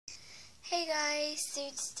Hey guys, so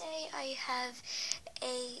today I have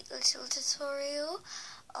a little tutorial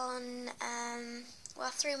on a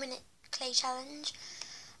 3-minute clay challenge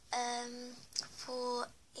for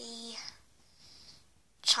a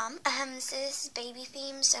charm. So this is baby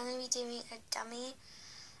theme, so I'm going to be doing a dummy.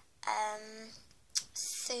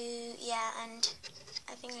 So yeah, and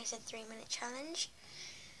I think I said 3-minute challenge.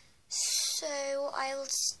 So I'll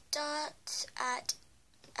start at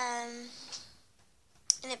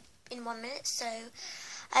in 1 minute. So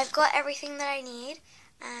I've got everything that I need,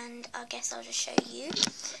 and I guess I'll just show you.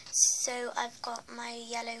 So I've got my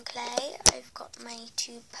yellow clay, I've got my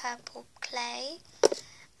 2 purple clay,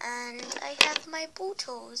 and I have my ball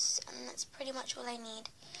tools, and that's pretty much all I need.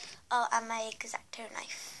 Oh, and my X-Acto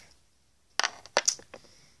knife.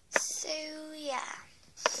 So yeah.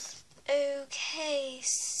 Okay,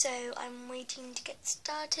 so I'm waiting to get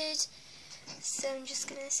started. So I'm just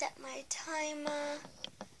going to set my timer.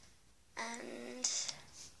 And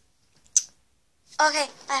okay,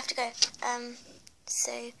 I have to go.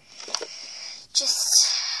 So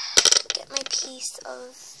just get my piece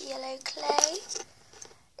of yellow clay.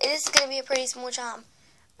 It is going to be a pretty small charm.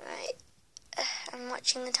 Right, I'm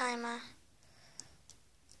watching the timer.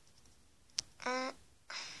 3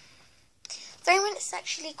 minutes is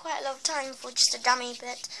actually quite a lot of time for just a dummy,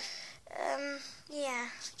 but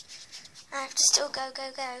yeah, I have to still go.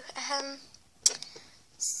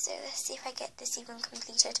 So let's see if I get this even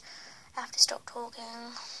completed. I have to stop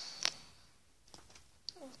talking.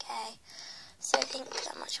 Okay, so I think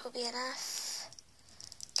that much will be enough.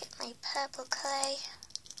 Get my purple clay.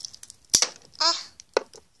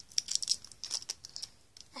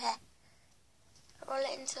 Okay, roll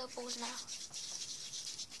it into a ball now.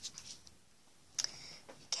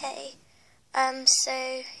 Okay,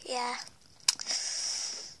 so yeah.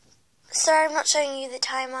 Sorry, I'm not showing you the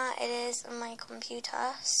timer. It is on my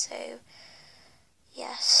computer, so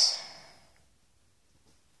yes.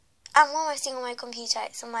 And one more thing on my computer,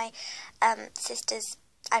 it's on my sister's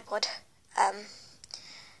iPod.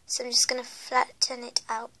 So I'm just gonna flatten it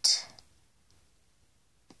out.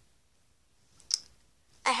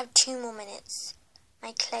 I have 2 more minutes.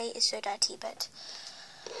 My clay is so dirty, but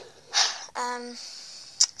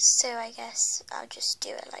so I guess I'll just do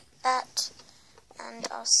it like that. And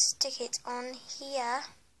I'll stick it on here,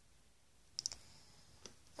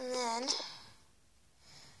 and then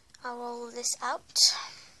I'll roll this out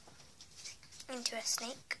into a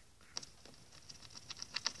snake.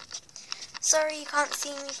 Sorry you can't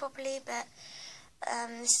see me properly, but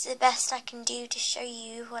this is the best I can do to show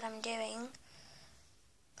you what I'm doing.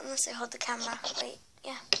 Unless I hold the camera. Wait,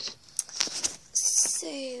 yeah. So,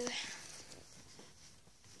 I'm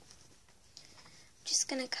just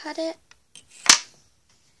going to cut it.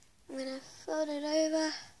 I'm going to fold it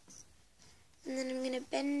over, and then I'm going to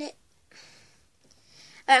bend it.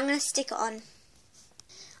 I'm going to stick it on.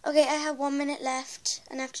 Okay, I have 1 minute left,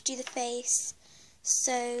 and I have to do the face,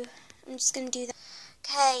 so I'm just going to do that.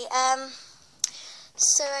 Okay,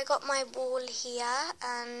 so I got my ball here,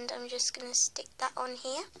 and I'm just going to stick that on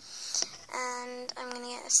here, and I'm going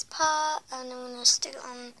to get this part, and I'm going to stick it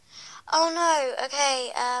on. Oh no,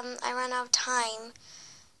 okay, I ran out of time.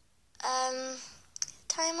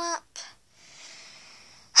 Time up.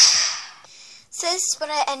 So this is what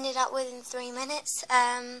I ended up with in 3 minutes.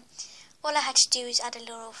 All I had to do is add a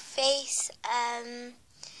little face.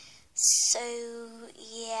 So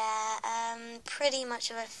yeah, pretty much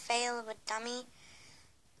of a fail of a dummy.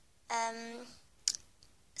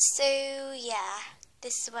 So yeah,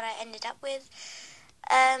 this is what I ended up with.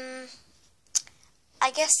 I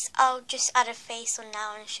guess I'll just add a face on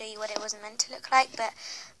now and show you what it was meant to look like, but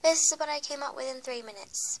this is what I came up with in 3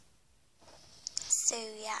 minutes. So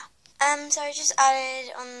yeah. So I just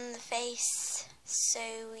added on the face.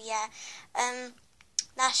 So yeah.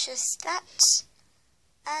 That's just that.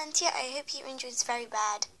 And yeah, I hope you enjoyed this very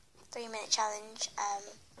bad 3-minute challenge.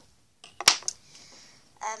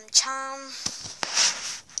 Charm.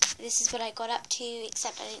 This is what I got up to,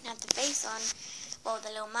 except I didn't have the face on. Well, the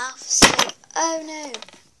little mouth. So, oh no.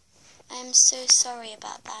 I'm so sorry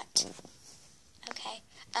about that. Okay.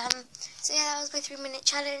 So yeah, that was my 3-minute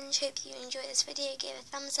challenge. Hope you enjoyed this video. Give a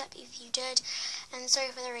thumbs up if you did. And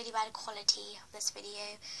sorry for the really bad quality of this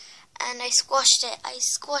video. And I squashed it.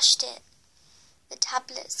 The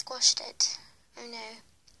tablet squashed it. Oh no.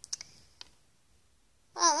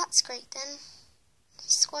 Well, that's great then.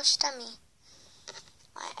 Squash dummy.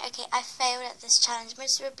 Right, okay, I failed at this challenge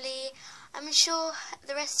miserably. I'm sure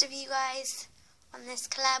the rest of you guys on this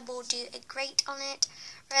collab will do great on it,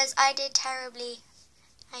 whereas I did terribly.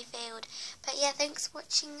 I failed. But yeah, thanks for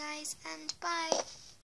watching guys, and bye.